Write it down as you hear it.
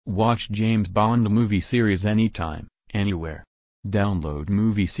Watch James Bond movie series anytime, anywhere. Download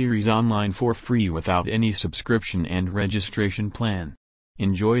movie series online for free without any subscription and registration plan.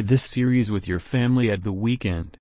 Enjoy this series with your family at the weekend.